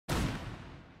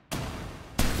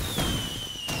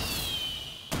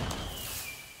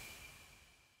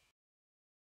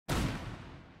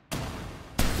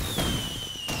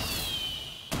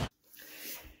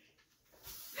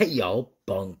Hey y'all,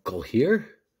 Bunkle here.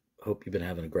 Hope you've been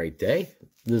having a great day.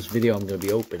 In this video I'm going to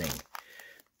be opening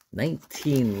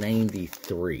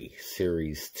 1993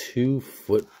 Series 2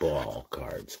 football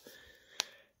cards.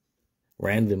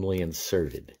 Randomly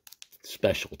inserted.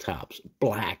 Special tops.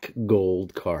 Black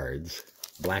gold cards.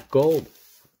 Black gold.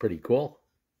 Pretty cool.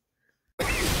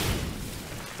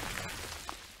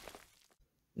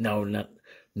 No, not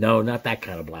that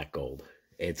kind of black gold.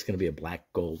 It's going to be a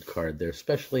black gold card. They're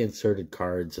specially inserted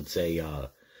cards. It's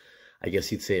a, I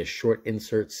guess you'd say a short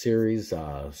insert series.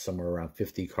 Somewhere around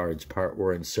 50 cards. Part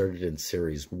were inserted in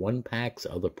Series 1 packs.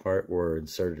 Other part were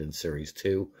inserted in Series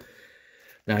 2.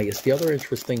 Now, I guess the other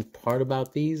interesting part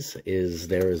about these is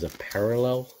there is a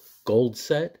parallel gold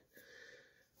set.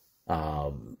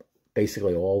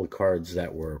 Basically, all the cards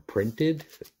that were printed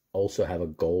also have a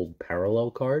gold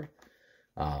parallel card.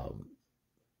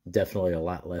 Definitely a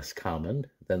lot less common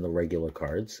than the regular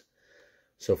cards.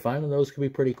 So finding those could be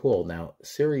pretty cool. Now,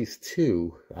 Series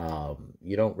 2,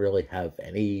 you don't really have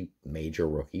any major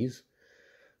rookies.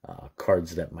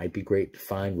 Cards that might be great to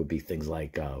find would be things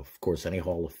like, of course, any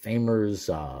Hall of Famers,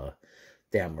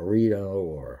 Dan Marino,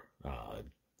 or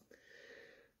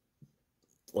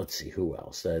let's see, who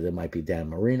else? There might be Dan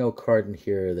Marino card in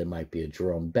here. There might be a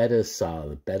Jerome Bettis.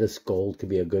 The Bettis Gold could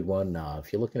be a good one.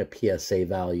 If you're looking at PSA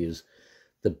values,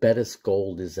 the Bettis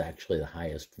Gold is actually the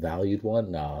highest valued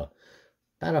one. About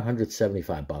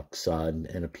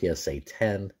 $175 in a PSA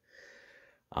 10.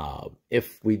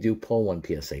 If we do pull one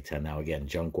PSA 10, now again,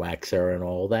 junk wax error and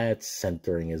all that,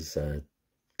 centering is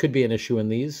could be an issue in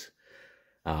these.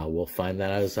 We'll find that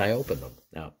as I open them.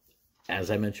 Now, as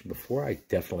I mentioned before, I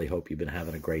definitely hope you've been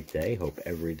having a great day. Hope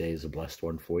every day is a blessed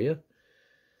one for you.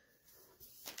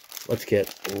 Let's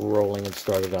get rolling and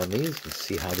started on these and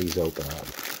see how these open up.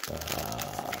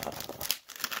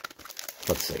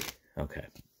 Let's see. Okay.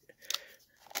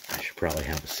 I should probably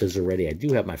have a scissor ready. I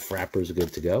do have my frappers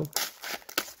good to go.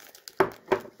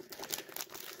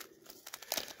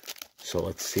 So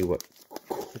let's see what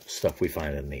cool stuff we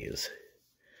find in these.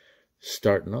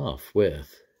 Starting off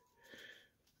with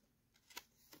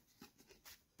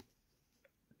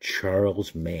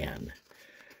Charles Mann.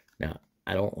 Now,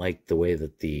 I don't like the way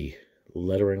that the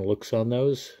lettering looks on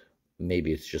those.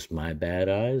 Maybe it's just my bad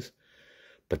eyes.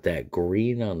 But that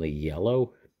green on the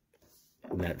yellow,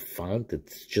 that font,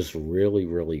 it's just really,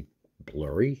 really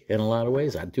blurry in a lot of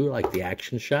ways. I do like the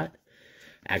action shot.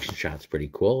 Action shot's pretty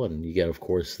cool. And you get, of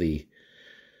course, the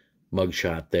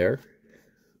mugshot there.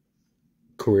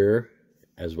 Career,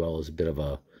 as well as a bit of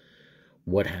a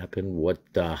what happened, what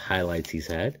highlights he's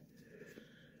had.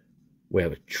 We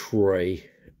have a Troy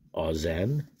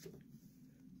Ozen,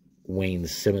 Wayne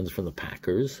Simmons from the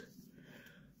Packers,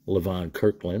 Levon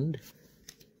Kirkland,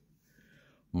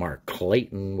 Mark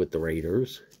Clayton with the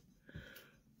Raiders,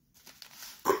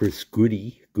 Chris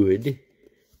Good,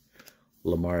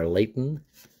 Lamar Layton,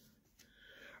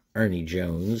 Ernie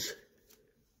Jones.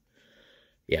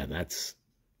 Yeah, that's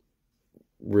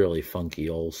really funky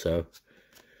also.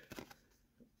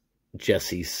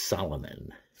 Jesse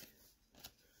Solomon,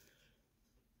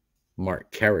 Mark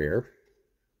Carrier,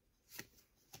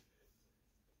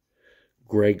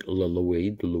 Greg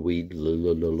Lloyd,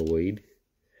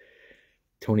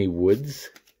 Tony Woods,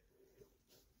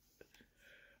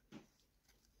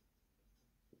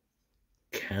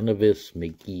 Canavis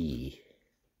McGee.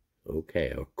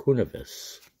 Okay, or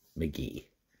Kunavis McGee.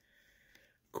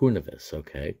 Kunavis,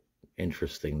 okay.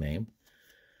 Interesting name.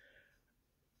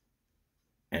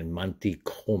 And Monty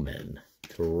Coleman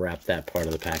to wrap that part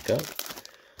of the pack up.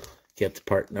 Get to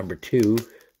part number 2.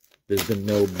 There's been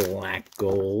no black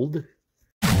gold.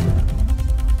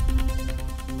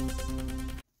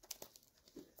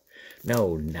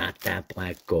 No, not that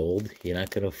black gold. You're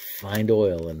not going to find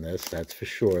oil in this, that's for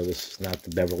sure. This is not the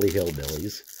Beverly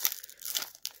Hillbillies.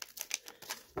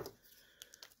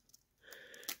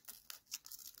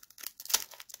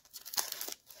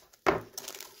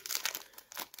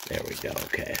 There we go,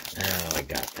 okay. Now I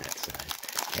got that side.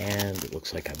 And it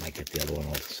looks like I might get the other one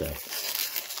also.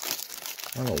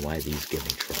 I don't know why these give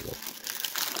me trouble.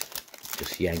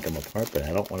 Just yank them apart, but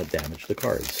I don't want to damage the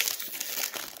cards.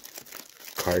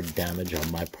 Card damage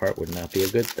on my part would not be a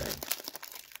good thing.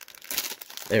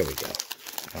 There we go.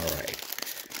 All right.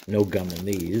 No gum in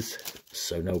these,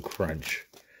 so no crunch.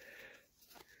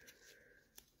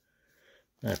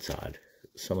 That's odd.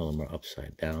 Some of them are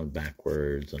upside down,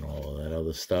 backwards, and all of that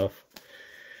other stuff.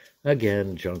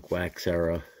 Again, junk wax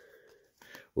era.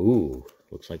 Ooh,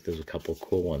 looks like there's a couple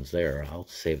cool ones there. I'll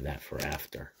save that for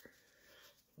after.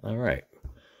 All right.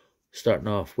 Starting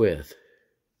off with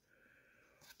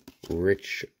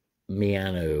Rich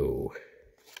Miano,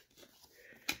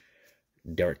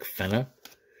 Derek Fenner.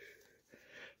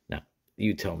 Now,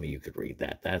 you tell me you could read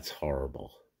that. That's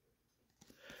horrible.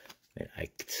 I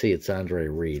could see it's Andre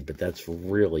Reed, but that's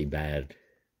really bad.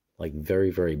 Like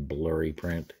very, very blurry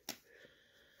print.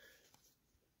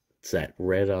 It's that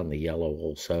red on the yellow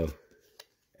also.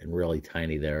 And really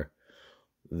tiny there.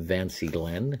 Vancy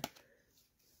Glenn.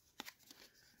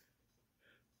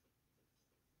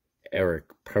 Eric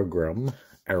Pergram.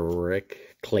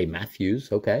 Eric Clay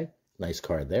Matthews. Okay. Nice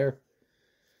card there.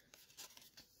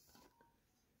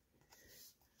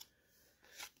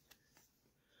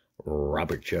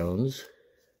 Robert Jones.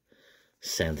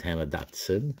 Santana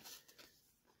Dotson.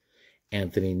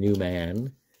 Anthony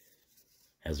Newman.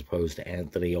 As opposed to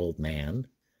Anthony Oldman.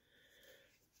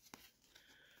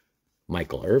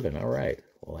 Michael Irvin. All right.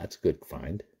 Well, that's a good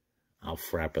find. I'll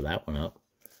frapper that one up.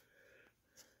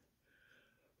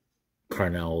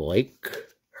 Carnell Lake.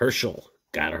 Herschel.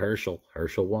 Got a Herschel.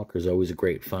 Herschel Walker's always a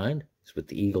great find. He's with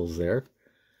the Eagles there.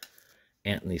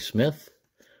 Anthony Smith.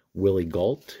 Willie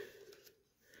Gault.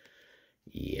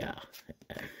 Yeah,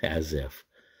 as if.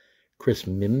 Chris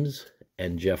Mims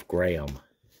and Jeff Graham.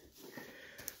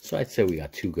 So I'd say we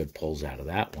got two good pulls out of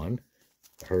that one.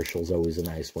 Herschel's always a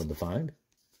nice one to find.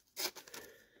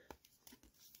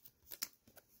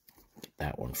 Get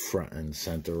that one front and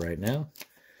center right now.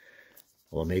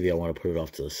 Well, maybe I want to put it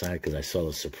off to the side because I saw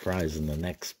the surprise in the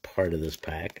next part of this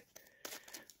pack.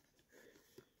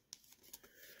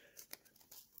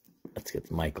 Let's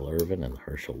get Michael Irvin and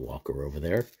Herschel Walker over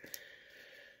there.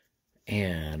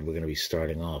 And we're going to be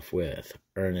starting off with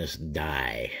Ernest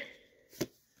Dye.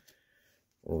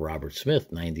 Robert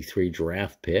Smith, 93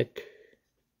 draft pick.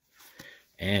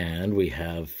 And we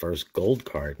have first gold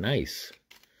card. Nice.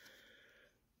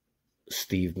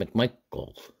 Steve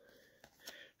McMichael.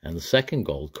 And the second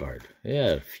gold card.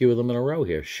 Yeah, a few of them in a row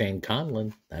here. Shane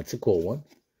Conlon. That's a cool one.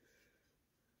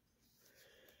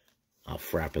 I'll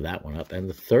frapper that one up. And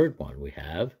the third one we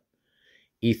have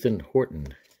Ethan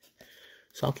Horton.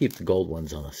 So I'll keep the gold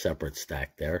ones on a separate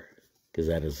stack there because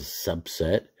that is a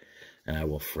subset. And I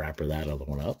will frapper that other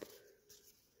one up.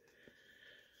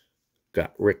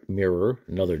 Got Rick Mirror,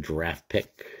 another draft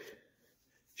pick.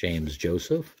 James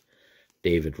Joseph.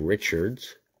 David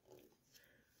Richards.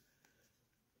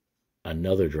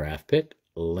 Another draft pick.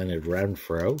 Leonard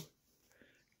Renfro.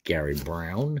 Gary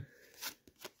Brown.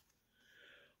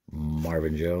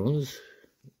 Marvin Jones.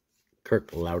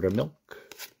 Kirk Loudermilk.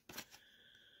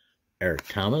 Eric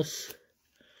Thomas.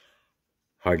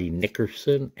 Hardy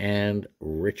Nickerson, and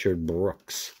Richard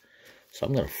Brooks. So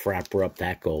I'm going to frapper up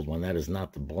that gold one. That is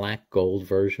not the black gold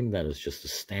version. That is just the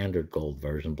standard gold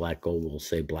version. Black gold will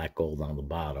say black gold on the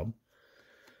bottom.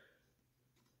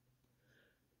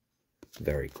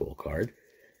 Very cool card.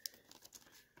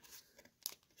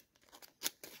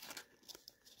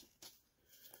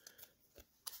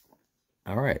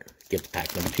 All right, get to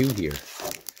pack number 2 here.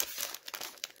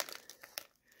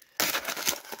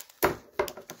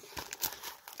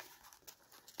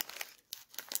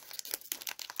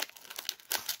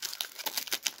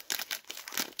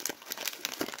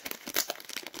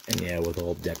 And yeah, with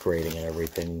all decorating and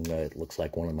everything, it looks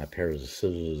like one of my pairs of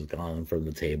scissors is gone from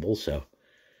the table, so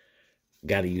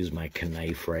got to use my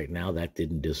knife right now. That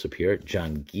didn't disappear.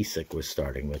 John Giesick was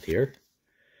starting with here.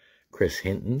 Chris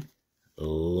Hinton,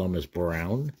 Lummis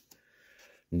Brown,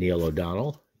 Neil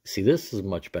O'Donnell. See, this is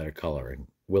much better coloring.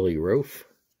 Willie Roof,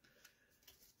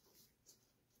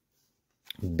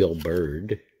 Bill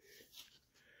Bird.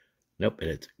 Nope, and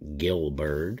it's Gil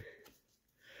Bird.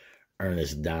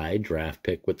 Ernest Dye, draft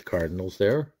pick with the Cardinals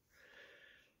there.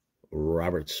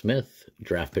 Robert Smith,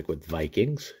 draft pick with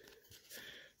Vikings.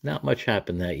 Not much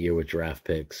happened that year with draft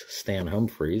picks. Stan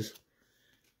Humphries.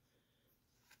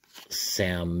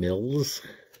 Sam Mills.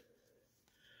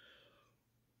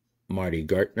 Marty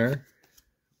Gartner.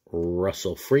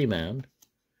 Russell Freeman.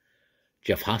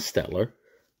 Jeff Hostetler.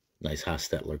 Nice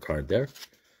Hostetler card there.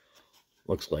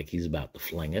 Looks like he's about to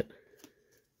fling it.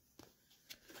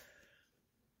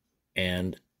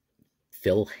 And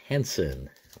Phil Henson,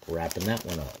 wrapping that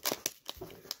one up.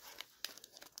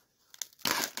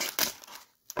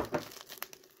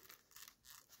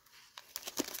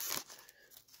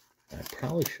 I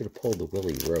probably should have pulled the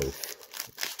Willie Roaf.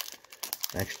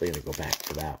 I'm actually going to go back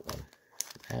to that one.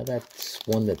 Now that's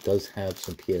one that does have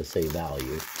some PSA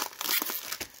value.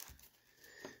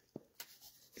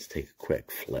 Let's take a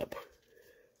quick flip.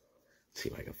 See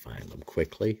if I can find them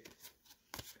quickly.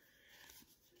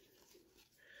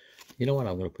 You know what?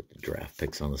 I'm going to put the draft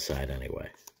picks on the side anyway.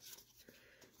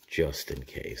 Just in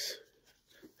case.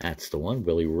 That's the one.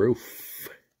 Willie Roof.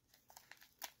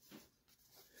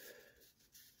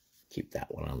 Keep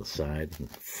that one on the side and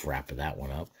frap that one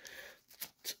up.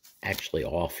 actually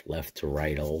off left to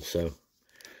right also.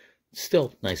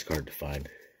 Still, nice card to find.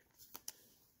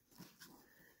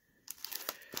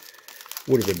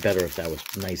 Would have been better if that was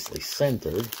nicely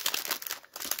centered.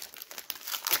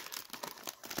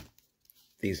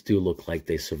 These do look like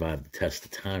they survived the test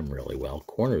of time really well.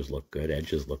 Corners look good.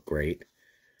 Edges look great.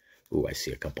 Ooh, I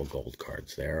see a couple gold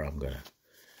cards there. I'm going to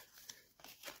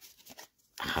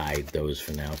hide those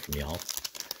for now from y'all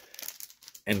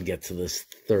and get to this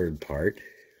third part.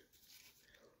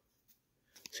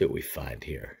 See what we find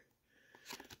here.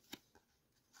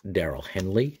 Darrell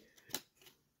Henley,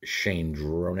 Shane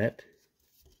Dronett,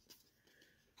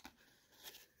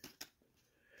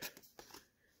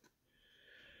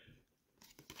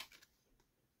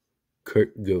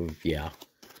 Kurt Govia,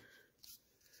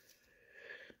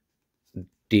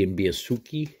 Dean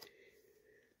Biasuki,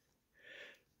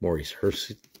 Maurice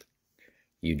Hurst,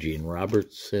 Eugene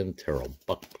Robertson, Terrell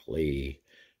Buckley,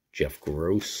 Jeff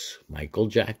Gross, Michael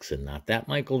Jackson, not that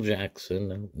Michael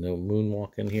Jackson, no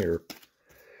moonwalking here.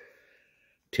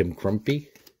 Tim Crumpy,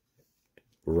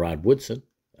 Rod Woodson,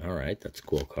 all right, that's a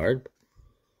cool card.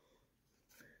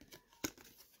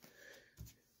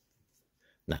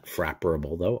 Not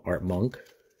frapperable though, Art Monk.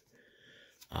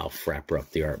 I'll frapper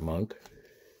up the Art Monk.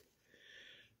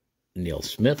 Neil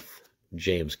Smith,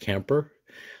 James Camper.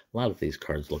 A lot of these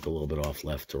cards look a little bit off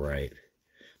left to right.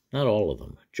 Not all of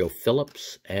them. Joe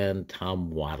Phillips and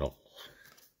Tom Waddle.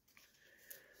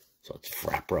 So let's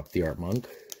frapper up the Art Monk.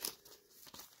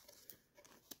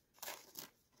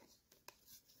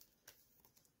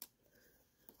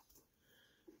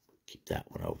 Keep that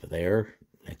one over there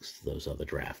next to those other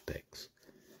draft picks.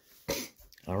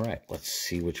 All right, let's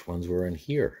see which ones were in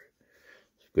here.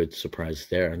 Good surprise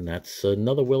there, and that's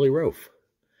another Willie Roaf.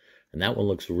 And that one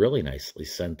looks really nicely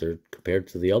centered compared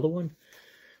to the other one.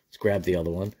 Let's grab the other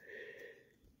one.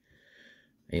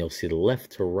 And you'll see the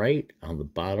left to right on the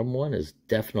bottom one is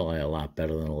definitely a lot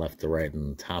better than the left to right on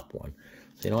the top one.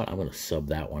 So you know what? I'm going to sub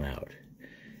that one out.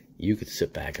 You could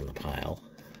sit back in the pile.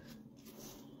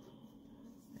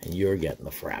 And you're getting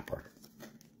the frapper.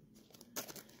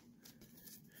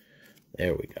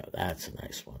 There we go. That's a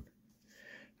nice one.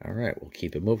 All right, we'll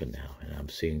keep it moving now. And I'm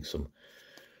seeing some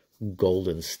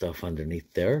golden stuff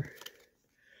underneath there.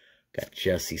 Got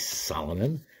Jesse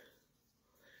Solomon.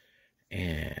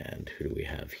 And who do we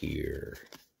have here?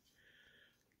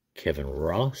 Kevin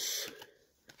Ross.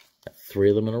 Got 3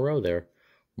 of them in a row there.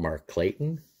 Mark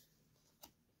Clayton.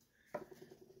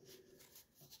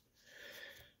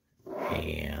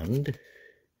 And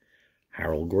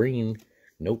Harold Green.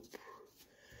 Nope.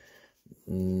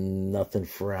 Nothing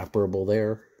frapperable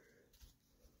there.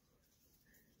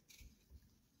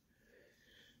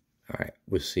 All right,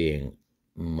 we're seeing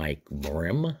Mike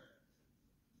Brim.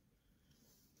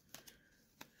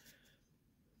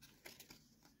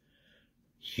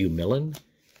 Hugh Millen.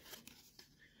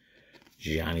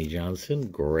 Johnny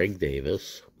Johnson. Greg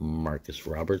Davis. Marcus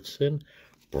Robertson.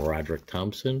 Broderick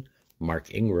Thompson.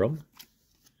 Mark Ingram.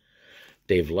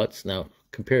 Dave Lutz. Now,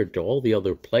 compared to all the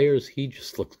other players, he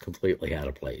just looks completely out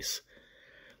of place.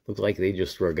 Looks like they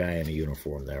just threw a guy in a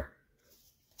uniform there.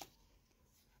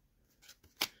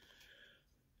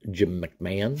 Jim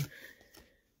McMahon.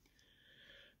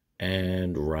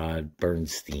 And Rod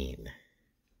Bernstein.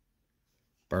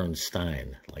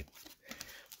 Bernstein, like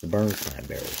the Bernstein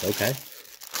Bears. Okay.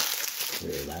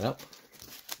 Clear that up.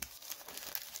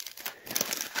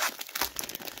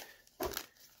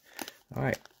 All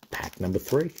right, pack number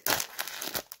 3.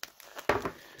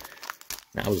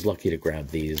 Now, I was lucky to grab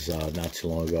these not too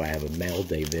long ago. I have a mail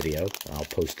day video. I'll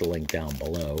post a link down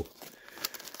below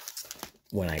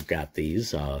when I got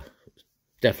these.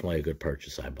 Definitely a good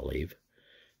purchase, I believe.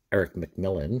 Eric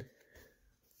McMillan.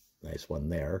 Nice one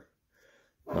there.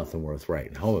 Nothing worth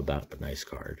writing home about, but nice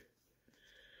card.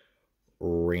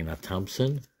 Raina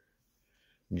Thompson.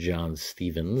 John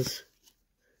Stevens.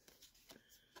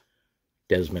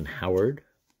 Desmond Howard.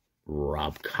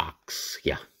 Rob Cox.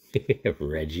 Yeah.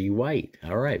 Reggie White.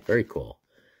 All right, very cool.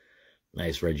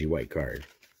 Nice Reggie White card.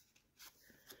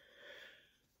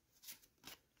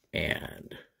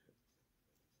 And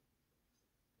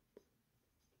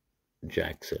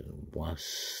Jackson.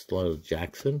 Waslow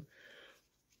Jackson.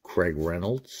 Craig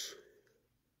Reynolds.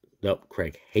 Nope,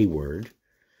 Craig Hayward.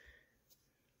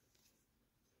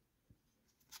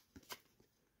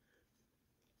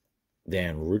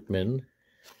 Dan Rootman.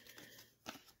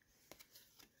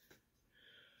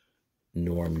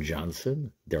 Norm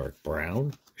Johnson, Derek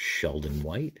Brown, Sheldon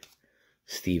White,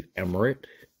 Steve Emmerich,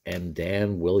 and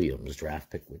Dan Williams, draft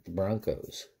pick with the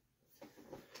Broncos.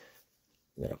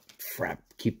 I'm going to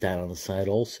keep that on the side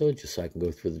also, just so I can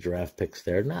go through the draft picks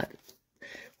there. Not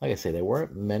Like I say, there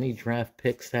weren't many draft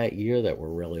picks that year that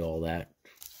were really all that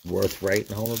worth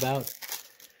writing home about.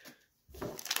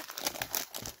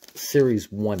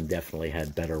 Series 1 definitely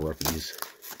had better rookies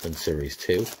than Series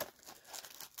 2.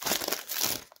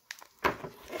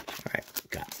 Alright,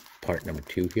 got part number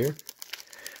 2 here.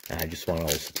 And I just want to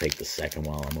also take the second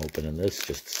while I'm opening this,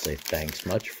 just to say thanks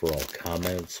much for all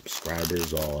comments,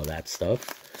 subscribers, all of that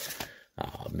stuff.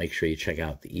 Make sure you check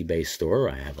out the eBay store.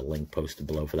 I have a link posted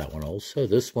below for that one also.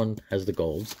 This one has the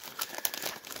golds.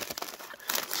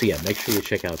 So yeah, make sure you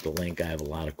check out the link. I have a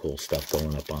lot of cool stuff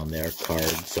going up on there.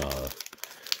 Cards,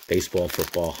 baseball,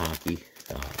 football, hockey,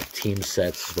 team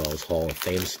sets, as well as Hall of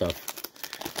Fame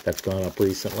stuff that's gone up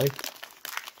recently.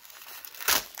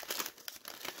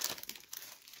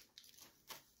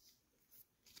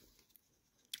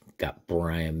 Got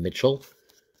Brian Mitchell.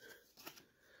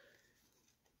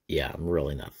 Yeah, I'm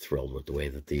really not thrilled with the way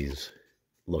that these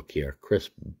look here. Chris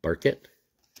Burkett,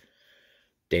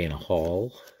 Dana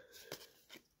Hall,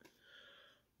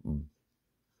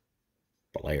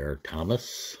 Blair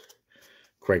Thomas,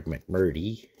 Craig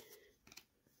McMurdy.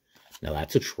 Now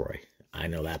that's a Troy. I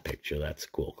know that picture. That's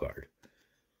a cool card.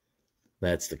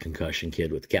 That's the concussion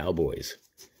kid with the Cowboys.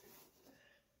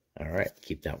 All right,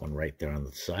 keep that one right there on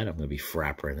the side. I'm going to be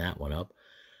frappering that one up.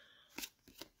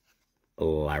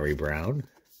 Larry Brown,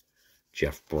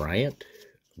 Jeff Bryant,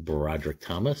 Broderick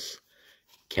Thomas,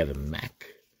 Kevin Mack,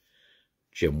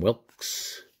 Jim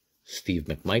Wilkes, Steve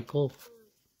McMichael,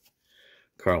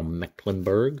 Carl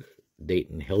Mecklenburg,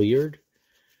 Dayton Hilliard,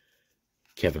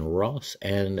 Kevin Ross,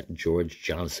 and George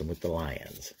Johnson with the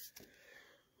Lions.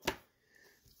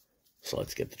 So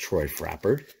let's get the Troy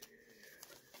frappered.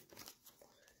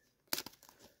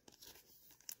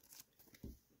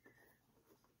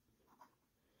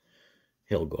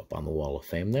 He'll go up on the Wall of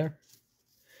Fame there.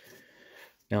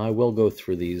 Now, I will go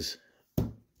through this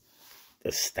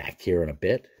stack here in a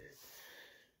bit,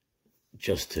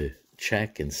 just to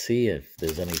check and see if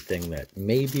there's anything that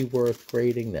may be worth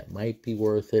grading, that might be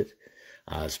worth it,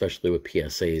 especially with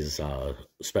PSA's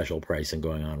special pricing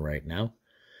going on right now.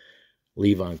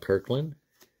 Levon Kirkland,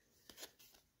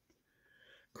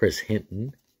 Chris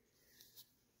Hinton.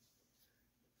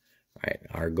 All right,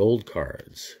 our gold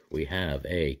cards. We have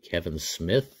a Kevin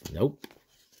Smith. Nope.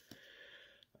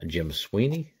 A Jim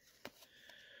Sweeney,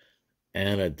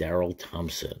 and a Darrell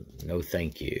Thompson. No,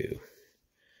 thank you.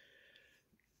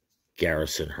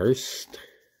 Garrison Hurst,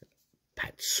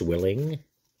 Pat Swilling,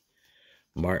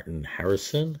 Martin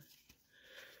Harrison,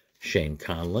 Shane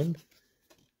Conlon.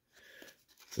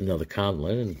 It's another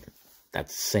Conlon, and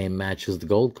that's the same match as the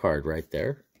gold card right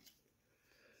there.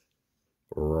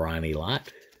 Ronnie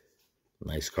Lott.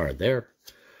 Nice card there.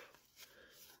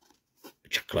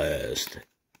 Checklist.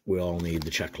 We all need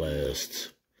the checklists.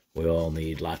 We all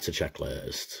need lots of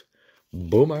checklists.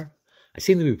 Boomer. I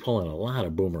seem to be pulling a lot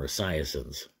of Boomer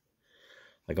Esiasons.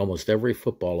 Like almost every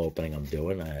football opening I'm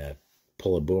doing, I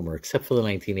pull a Boomer, except for the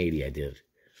 1980 I did.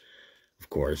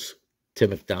 Of course, Tim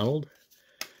McDonald.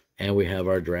 And we have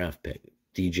our draft pick,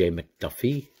 DJ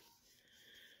McDuffie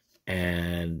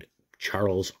and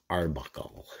Charles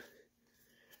Arbuckle.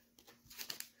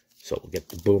 So we'll get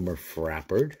the Boomer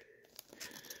frappered.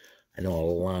 I know a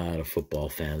lot of football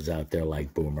fans out there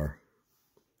like Boomer.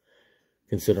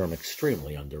 Consider him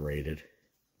extremely underrated.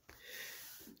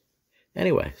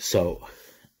 Anyway, so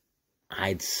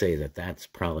I'd say that that's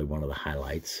probably one of the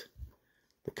highlights.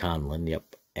 The Conlon,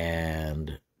 yep,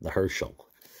 and the Herschel.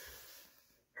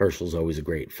 Herschel's always a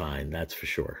great find, that's for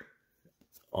sure.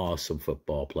 Awesome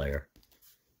football player.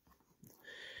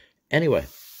 Anyway,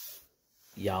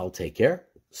 y'all take care.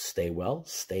 Stay well,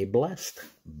 stay blessed.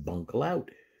 Bunkle out.